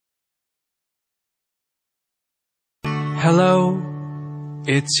Hello,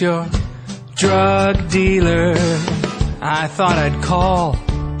 it's your drug dealer. I thought I'd call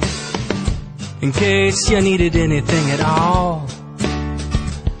in case you needed anything at all.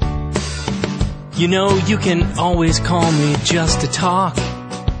 You know, you can always call me just to talk,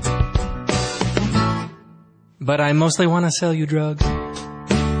 but I mostly want to sell you drugs.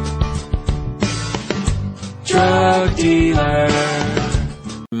 Drug dealer.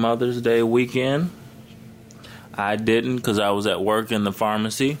 Mother's Day weekend. I didn't because I was at work in the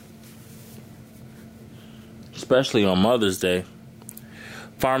pharmacy. Especially on Mother's Day.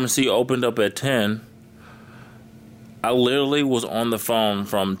 Pharmacy opened up at 10. I literally was on the phone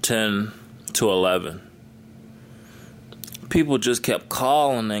from 10 to 11. People just kept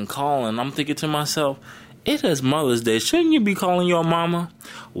calling and calling. I'm thinking to myself, it is Mother's Day. Shouldn't you be calling your mama?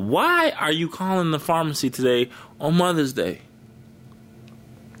 Why are you calling the pharmacy today on Mother's Day?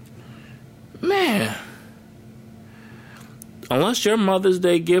 Man. Unless your Mother's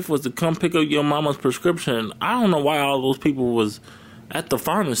Day gift was to come pick up your mama's prescription, I don't know why all those people was at the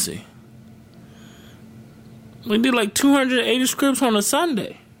pharmacy. We did like 280 scripts on a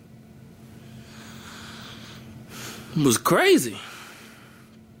Sunday. It was crazy.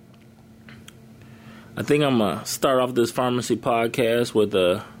 I think I'm gonna start off this pharmacy podcast with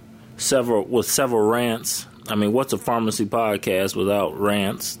several rants. I mean, what's a pharmacy podcast without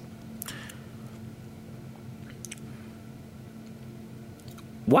rants?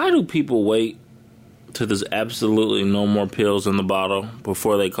 Why do people wait till there's absolutely no more pills in the bottle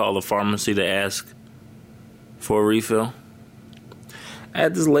before they call the pharmacy to ask for a refill? I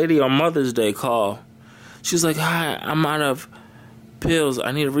had this lady on Mother's Day call. She's like, "Hi, I'm out of pills.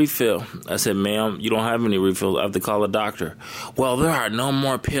 I need a refill." I said, "Ma'am, you don't have any refills. I have to call a doctor." "Well, there are no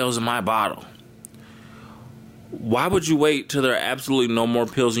more pills in my bottle." Why would you wait till there are absolutely no more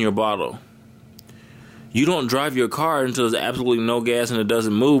pills in your bottle? You don't drive your car until there's absolutely no gas and it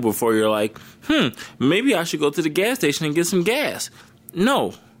doesn't move before you're like, maybe I should go to the gas station and get some gas.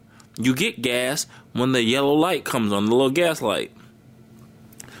 No. You get gas when the yellow light comes on, the little gas light.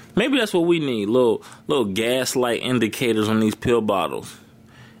 Maybe that's what we need, little gas light indicators on these pill bottles.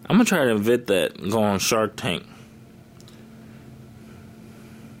 I'm going to try to invent that and go on Shark Tank.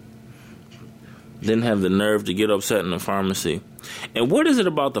 Didn't have the nerve to get upset in the pharmacy. And what is it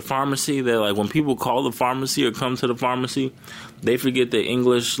about the pharmacy that, like, when people call the pharmacy or come to the pharmacy, they forget the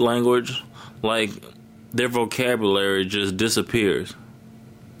English language? Like, their vocabulary just disappears.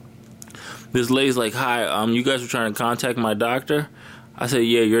 This lady's like, "Hi, you guys were trying to contact my doctor?" I said,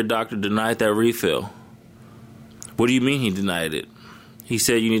 "Yeah, your doctor denied that refill." "What do you mean he denied it?" "He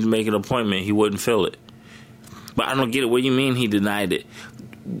said you need to make an appointment. He wouldn't fill it." "But I don't get it. What do you mean he denied it?"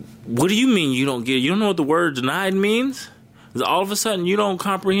 "What do you mean you don't get it? You don't know what the word denied means? All of a sudden you don't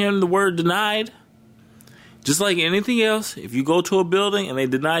comprehend the word denied?" Just like anything else, if you go to a building and they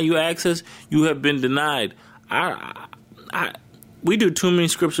deny you access, you have been denied. We do too many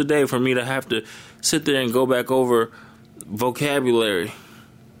scripts a day for me to have to sit there and go back over vocabulary.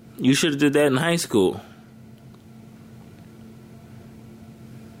 You should have did that in high school.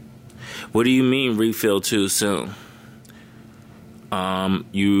 "What do you mean refill too soon?"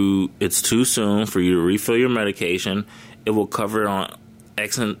 It's too soon for you to refill your medication. It will cover it on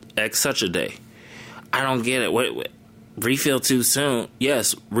X such a day. I don't get it. Wait, refill too soon?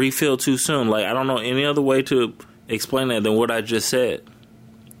 Yes, refill too soon. Like, I don't know any other way to explain that than what I just said.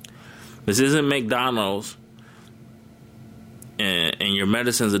 This isn't McDonald's and your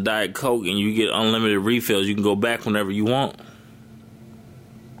medicine's a Diet Coke and you get unlimited refills. You can go back whenever you want.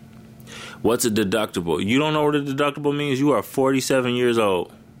 What's a deductible? You don't know what a deductible means? You are 47 years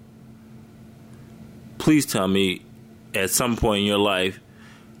old. Please tell me at some point in your life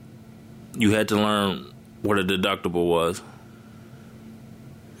you had to learn what a deductible was.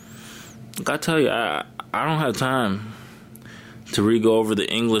 I tell you, I don't have time to re-go over the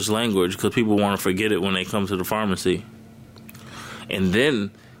English language because people want to forget it when they come to the pharmacy. And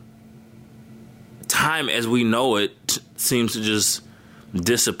then time as we know it seems to just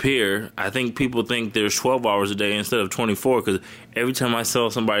disappear. I think people think there's 12 hours a day instead of 24 because every time I tell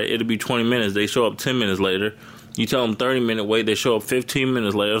somebody it'll be 20 minutes, they show up 10 minutes later. You tell them 30-minute wait, they show up 15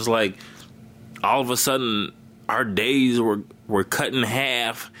 minutes later. It's like all of a sudden our days were cut in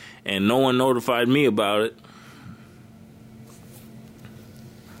half and no one notified me about it.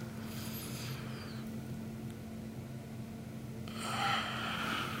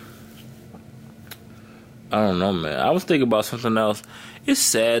 I don't know, man. I was thinking about something else. It's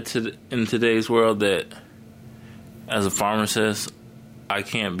sad in today's world that as a pharmacist, I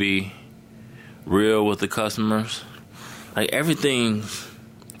can't be real with the customers. Like everything's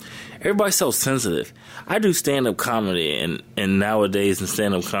Everybody's so sensitive. I do stand-up comedy, and nowadays in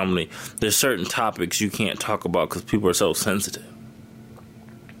stand-up comedy, there's certain topics you can't talk about because people are so sensitive.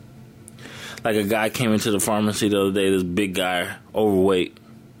 Like a guy came into the pharmacy the other day, this big guy, overweight.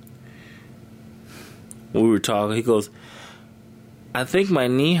 We were talking, he goes, I think my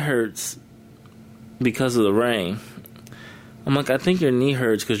knee hurts because of the rain. I'm like, I think your knee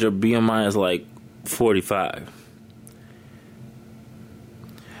hurts because your BMI is like 45.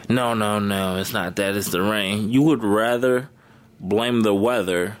 No, it's not that, it's the rain. You would rather blame the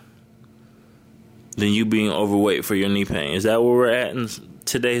weather than you being overweight for your knee pain. Is that where we're at in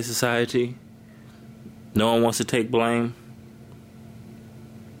today's society? No one wants to take blame?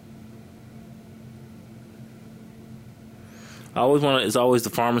 It's always the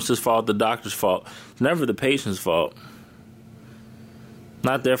pharmacist's fault, the doctor's fault. It's never the patient's fault.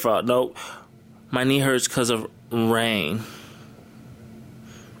 Not their fault. Nope. My knee hurts because of rain.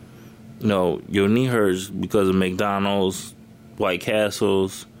 No, your knee hurts because of McDonald's, White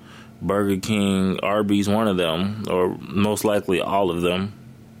Castles, Burger King, Arby's, one of them, or most likely all of them.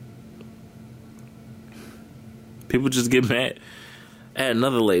 People just get mad. I had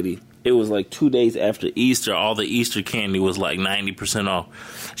another lady. It was like 2 days after Easter. All the Easter candy was like 90%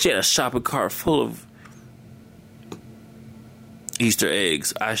 off. She had a shopping cart full of Easter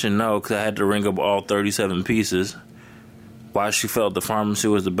eggs. I should know because I had to ring up all 37 pieces. Why she felt the pharmacy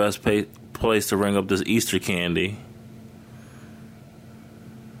was the best place to ring up this Easter candy.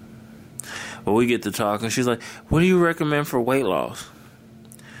 But we get to talking. She's like, what do you recommend for weight loss?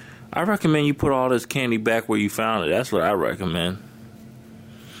 I recommend you put all this candy back where you found it. That's what I recommend.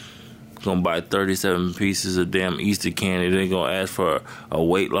 Gonna buy 37 pieces of damn Easter candy. They're gonna ask for a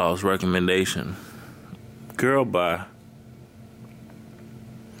weight loss recommendation. Girl, bye.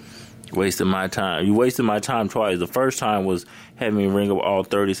 Wasted my time. You wasted my time twice. The first time was having me ring up all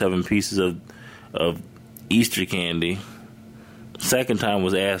 37 pieces of Easter candy. Second time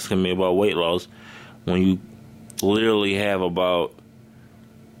was asking me about weight loss when you literally have about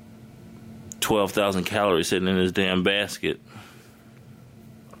 12,000 calories sitting in this damn basket.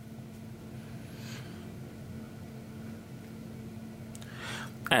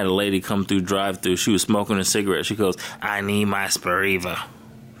 I had a lady come through drive-thru. She was smoking a cigarette. She goes, I need my Spiriva.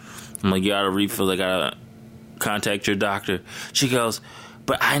 I'm like, you out of refills? I gotta contact your doctor. She goes,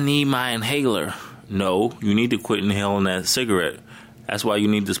 but I need my inhaler. No, you need to quit inhaling that cigarette. That's why you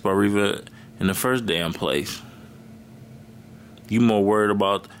need the Spiriva in the first damn place. You more worried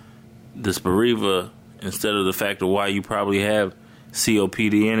about the Spiriva instead of the fact of why you probably have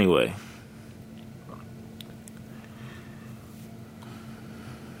COPD anyway.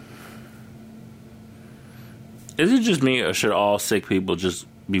 Is it just me, or should all sick people just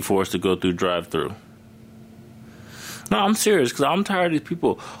be forced to go through drive-thru? No, I'm serious, because I'm tired of these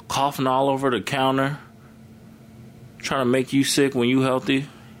people coughing all over the counter, trying to make you sick when you healthy.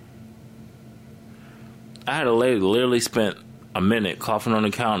 I had a lady literally spent a minute coughing on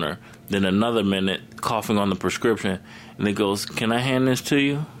the counter, then another minute coughing on the prescription, and it goes, can I hand this to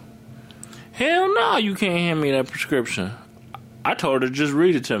you? Hell no, you can't hand me that prescription. I told her to just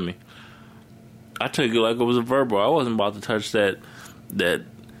read it to me. I took it like it was a verbal. I wasn't about to touch that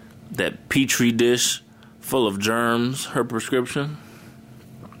petri dish full of germs, her prescription.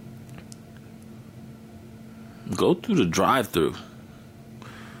 Go through the drive-thru.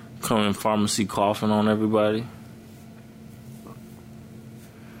 Come in pharmacy coughing on everybody.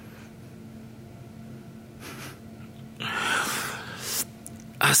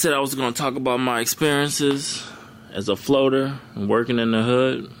 I said I was going to talk about my experiences as a floater and working in the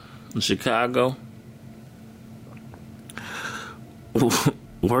hood in Chicago.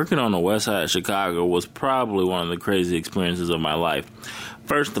 Working on the west side of Chicago was probably one of the crazy experiences of my life.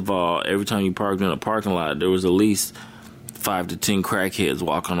 First of all, every time you parked in a parking lot, there was at least 5 to 10 crackheads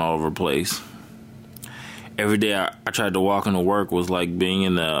walking all over the place. Every day I tried to walk into work was like being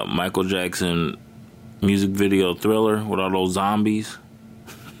in the Michael Jackson music video Thriller with all those zombies.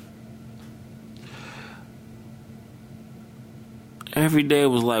 Every day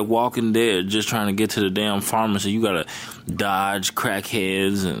was like Walking Dead, just trying to get to the damn pharmacy. You gotta dodge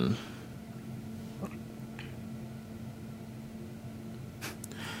crackheads and...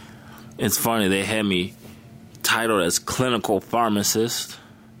 It's funny, they had me titled as clinical pharmacist.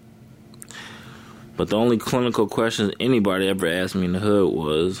 But the only clinical questions anybody ever asked me in the hood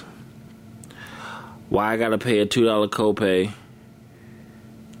was, why I gotta pay a $2 copay?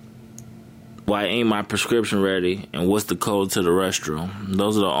 Why ain't my prescription ready? And what's the code to the restroom?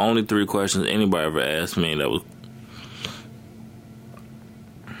 Those are the only 3 questions anybody ever asked me. That was...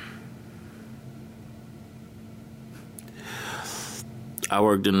 I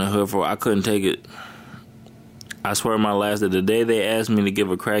worked in the hood I couldn't take it. I swear my last day, the day they asked me to give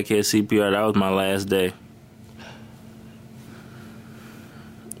a crackhead CPR, that was my last day.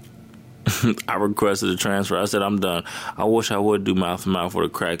 I requested a transfer. I said, I'm done. I wish I would do mouth to mouth with a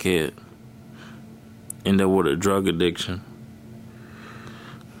crackhead. End up with a drug addiction.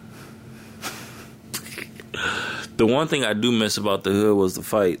 The one thing I do miss about the hood was the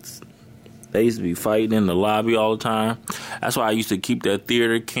fights. They used to be fighting in the lobby all the time. That's why I used to keep that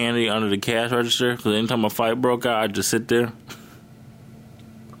theater candy under the cash register, because anytime a fight broke out, I'd just sit there.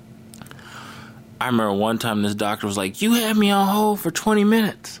 I remember one time this doctor was like, you had me on hold for 20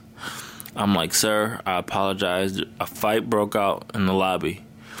 minutes. I'm like, sir, I apologize. A fight broke out in the lobby.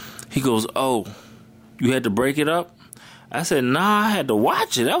 He goes, oh, you had to break it up? I said, nah, I had to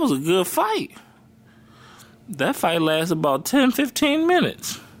watch it. That was a good fight. That fight lasted about 10, 15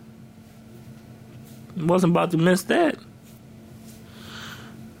 minutes. Wasn't about to miss that.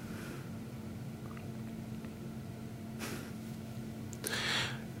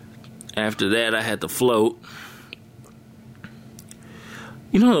 After that, I had to float.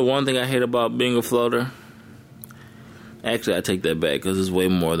 You know the one thing I hate about being a floater? Actually, I take that back because it's way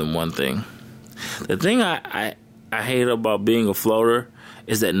more than one thing. The thing I hate about being a floater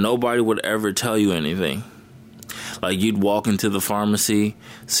is that nobody would ever tell you anything. Like, you'd walk into the pharmacy,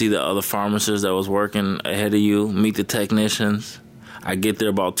 see the other pharmacists that was working ahead of you, meet the technicians. I get there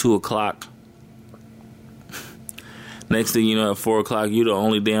about 2 o'clock. Next thing you know, at 4 o'clock, you're the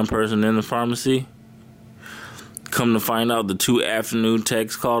only damn person in the pharmacy. Come to find out, the 2 afternoon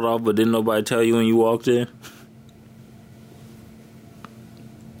techs called off, but didn't nobody tell you when you walked in.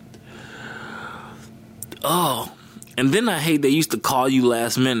 Oh, and then I hate they used to call you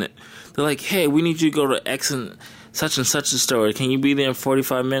last minute. They're like, hey, we need you to go to X and such a store. Can you be there in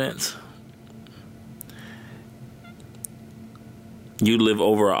 45 minutes? You live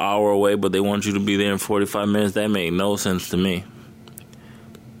over an hour away, but they want you to be there in 45 minutes. That made no sense to me.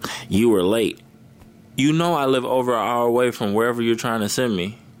 You were late. You know I live over an hour away from wherever you're trying to send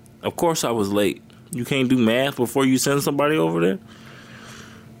me. Of course I was late. You can't do math before you send somebody over there?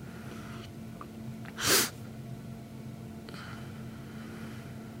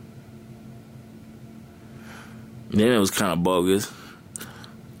 Then it was kind of bogus.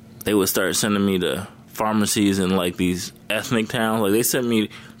 They would start sending me to pharmacies in like these ethnic towns. Like they sent me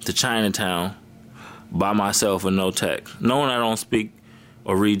to Chinatown by myself with no tech, knowing I don't speak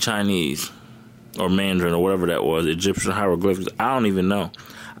or read Chinese or Mandarin or whatever that was, Egyptian hieroglyphics. I don't even know.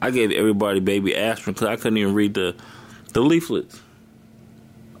 I gave everybody baby aspirin because I couldn't even read the leaflets.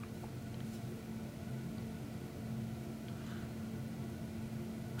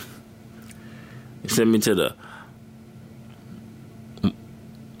 They sent me to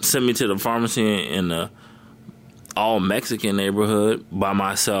the pharmacy in the all Mexican neighborhood by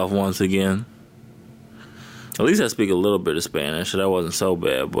myself once again. At least I speak a little bit of Spanish, so that wasn't so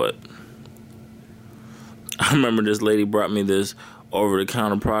bad. But I remember this lady brought me this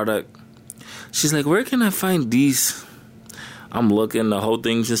over-the-counter product. She's like, where can I find these? I'm looking, the whole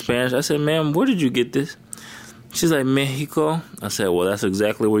thing's in Spanish. I said, ma'am, where did you get this? She's like, Mexico. I said, well, that's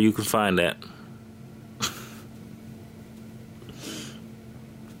exactly where you can find that.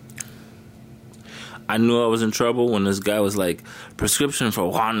 I knew I was in trouble when this guy was like, prescription for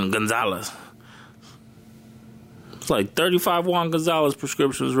Juan Gonzalez. It's like 35 Juan Gonzalez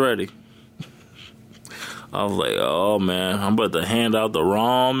prescriptions ready. I was like, oh man, I'm about to hand out the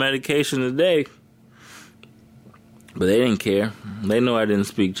wrong medication today. But they didn't care. They knew I didn't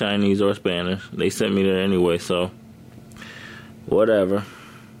speak Chinese or Spanish. They sent me there anyway, so whatever.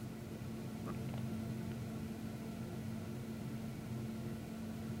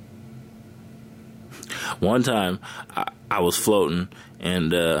 One time, I was floating,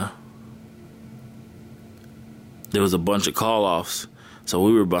 and there was a bunch of call-offs, so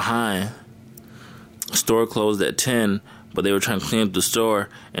we were behind. Store closed at 10, but they were trying to clean up the store,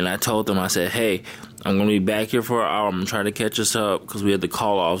 and I told them, I said, hey, I'm going to be back here for an hour. I'm trying to catch us up, because we had the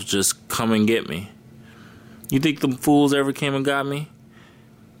call-offs. Just come and get me. You think them fools ever came and got me?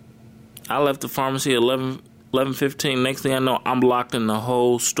 I left the pharmacy at 11:15. Next thing I know, I'm locked in the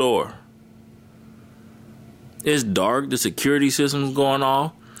whole store. It's dark. The security system's going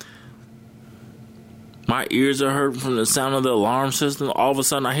off. My ears are hurting from the sound of the alarm system. All of a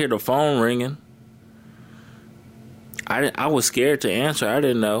sudden, I hear the phone ringing. I was scared to answer. I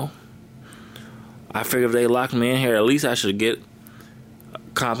didn't know. I figured if they locked me in here, at least I should get a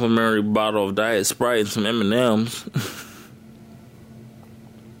complimentary bottle of Diet Sprite and some M&Ms.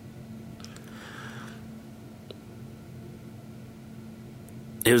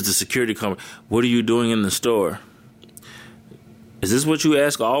 It was the security company. What are you doing in the store? Is this what you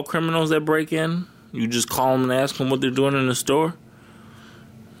ask all criminals that break in? You just call them and ask them what they're doing in the store?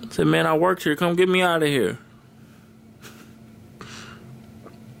 I said, man, I worked here. Come get me out of here.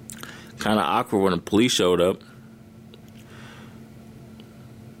 Kind of awkward when the police showed up.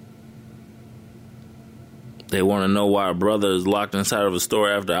 They want to know why a brother is locked inside of a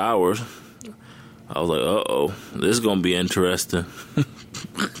store after hours. I was like, uh-oh, this is going to be interesting.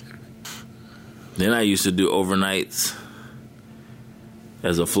 Then I used to do overnights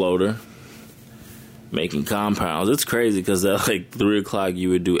as a floater, making compounds. It's crazy because at like 3 o'clock you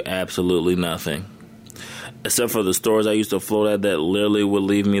would do absolutely nothing. Except for the stores I used to float at that literally would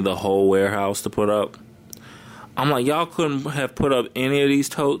leave me the whole warehouse to put up. I'm like, y'all couldn't have put up any of these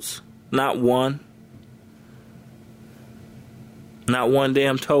totes? Not one? Not one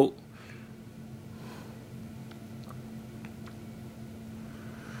damn tote?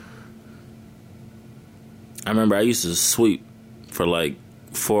 I remember I used to sweep for like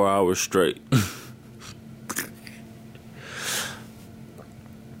 4 hours straight.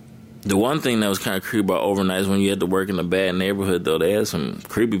 The one thing that was kind of creepy about overnights when you had to work in a bad neighborhood, though, they had some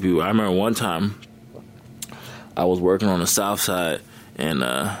creepy people. I remember one time I was working on the south side, and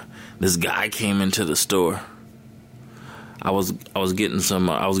this guy came into the store. I was getting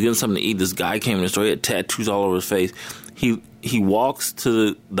something to eat. This guy came in the store. He had tattoos all over his face. He walks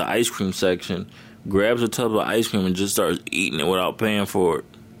to the ice cream section, grabs a tub of ice cream, and just starts eating it without paying for it.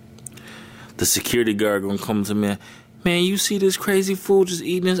 The security guard gonna come to me. Man, you see this crazy fool just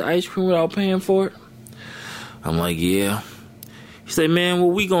eating his ice cream without paying for it? I'm like, yeah. He said, man,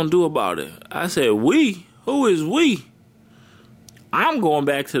 what we gonna do about it? I said, we? Who is we? I'm going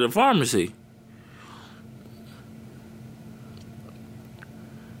back to the pharmacy.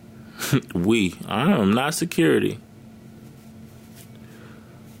 We. I am not security.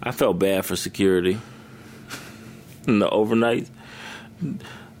 I felt bad for security. In the overnight,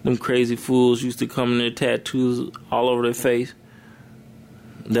 them crazy fools used to come in their tattoos all over their face.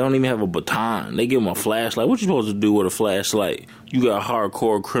 They don't even have a baton. They give them a flashlight. What you supposed to do with a flashlight? You got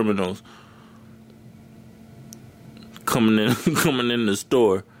hardcore criminals coming in the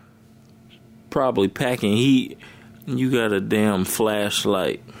store, probably packing heat. You got a damn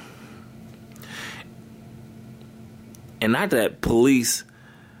flashlight. And not that police,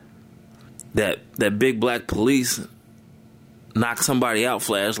 that big black police knock somebody out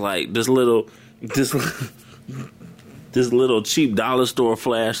flashlight. This little cheap dollar store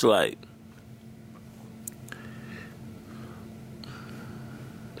flashlight.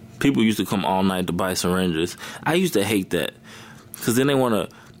 People used to come all night to buy syringes. I used to hate that, because then they want to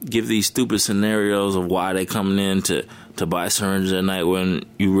give these stupid scenarios of why they coming in to buy syringes at night when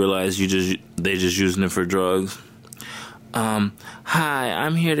you realize they just using it for drugs. Hi,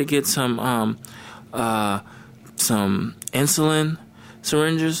 I'm here to get some insulin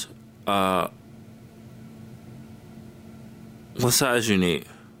syringes. What size you need?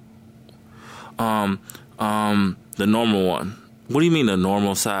 The normal one. What do you mean the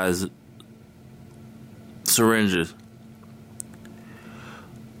normal size syringes?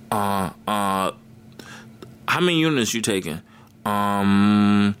 How many units you taking?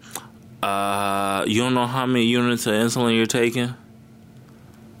 You don't know how many units of insulin you're taking?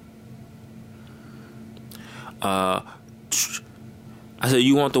 I said,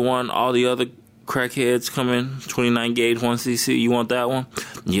 you want the one all the other crackheads come in, 29 gauge, 1cc, you want that one?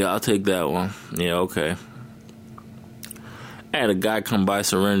 Yeah, I'll take that one. Yeah, okay. I had a guy come buy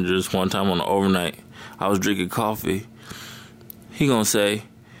syringes one time on the overnight. I was drinking coffee. He gonna say,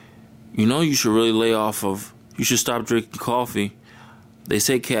 you know, you should really you should stop drinking coffee. They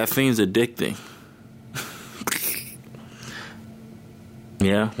say caffeine's addicting.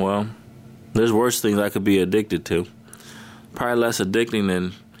 Yeah, well, there's worse things I could be addicted to. Probably less addicting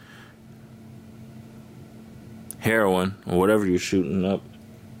than heroin or whatever you're shooting up.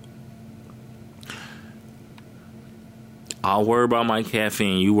 I'll worry about my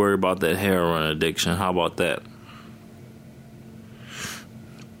caffeine. You worry about that heroin addiction. How about that?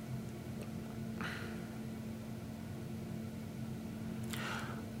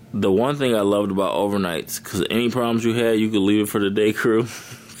 The one thing I loved about overnights, because any problems you had, you could leave it for the day crew.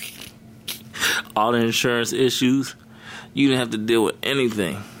 All the insurance issues, you didn't have to deal with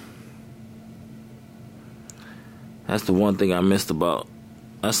anything. That's the one thing I missed about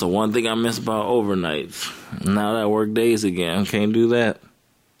overnights. Now that I work days again, can't do that.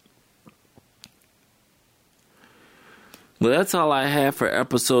 But that's all I have for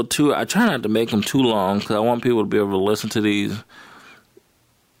episode 2. I try not to make them too long, because I want people to be able to listen to these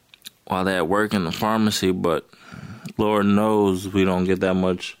while they're at work in the pharmacy, but Lord knows we don't get that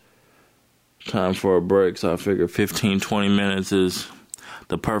much time for a break, so I figured 15, 20 minutes is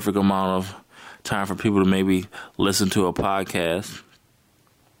the perfect amount of time for people to maybe listen to a podcast.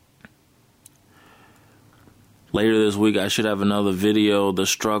 Later this week, I should have another video, the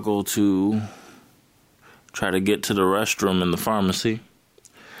struggle to try to get to the restroom in the pharmacy.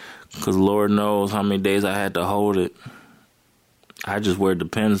 Because Lord knows how many days I had to hold it. I just wear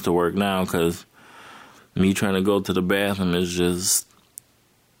Depends to work now because me trying to go to the bathroom is just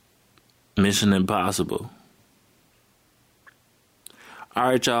mission impossible.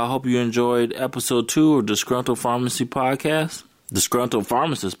 Alright, y'all. I hope you enjoyed episode 2 of Disgruntled Pharmacist Podcast.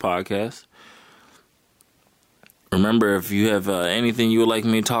 Remember, if you have anything you would like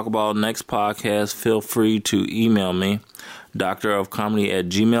me to talk about next podcast, feel free to email me,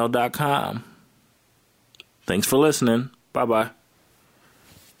 drofcomedy@gmail.com. Thanks for listening. Bye-bye.